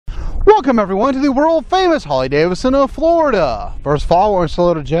Welcome everyone to the world famous Harley-Davidson of Florida. First of all, we're going to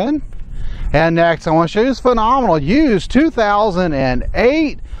salute to Jen. And next I want to show you this phenomenal used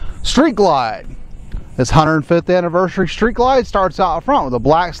 2008 Street Glide. This 105th anniversary Street Glide starts out front with a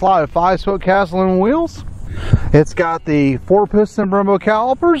black slide with 5-spoke cast aluminum wheels. It's got the 4-piston Brembo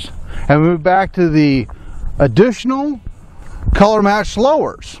calipers, and we move back to the additional color matched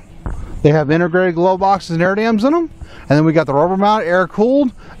lowers. They have integrated glove boxes and air dams in them. And then we got the rubber mounted air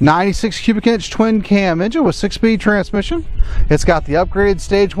cooled 96 cubic inch twin cam engine with 6-speed transmission. It's got the upgraded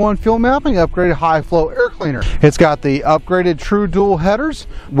stage 1 fuel mapping, upgraded high flow air cleaner. It's got the upgraded true dual headers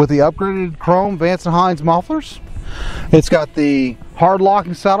with the upgraded chrome Vance & Hines mufflers. It's got the hard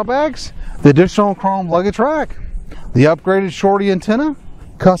locking saddlebags, the additional chrome luggage rack, the upgraded shorty antenna,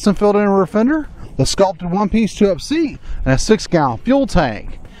 custom filled in rear fender, the sculpted one-piece 2-up seat, and a 6-gallon fuel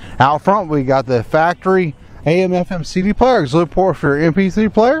tank. Out front we got the factory AM/FM CD player, auxiliary port for your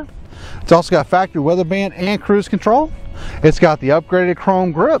MP3 player. It's also got factory weather band and cruise control. It's got the upgraded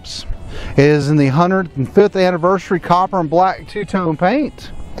chrome grips. It is in the 105th anniversary copper and black two-tone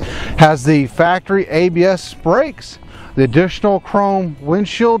paint. Has the factory ABS brakes, the additional chrome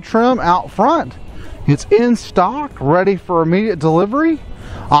windshield trim out front. It's in stock, ready for immediate delivery.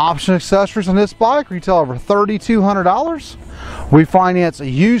 Option accessories on this bike retail over $3,200. We finance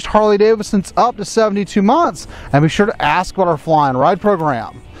used Harley-Davidsons up to 72 months, and be sure to ask about our Fly and Ride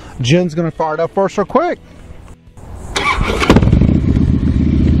program. Jen's going to fire it up for us real quick.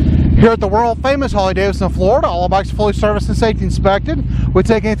 Here at the world famous Harley-Davidson of Florida, all our bikes are fully serviced and safety inspected. We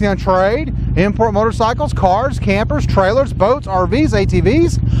take anything on trade, import motorcycles, cars, campers, trailers, boats, RVs,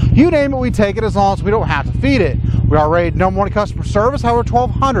 ATVs. You name it, we take it as long as we don't have to feed it. We are rated number 1 customer service, however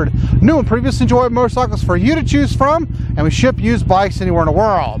 1,200 new and previous enjoyed motorcycles for you to choose from, and we ship used bikes anywhere in the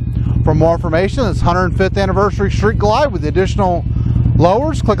world. For more information, this 105th anniversary Street Glide with the additional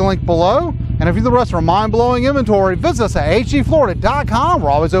lowers, click a link below. And if you the rest of our mind-blowing inventory, visit us at hgflorida.com. We're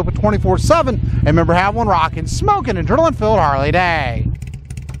always open 24/7. And remember, have one rocking, smoking, adrenaline-filled Harley day.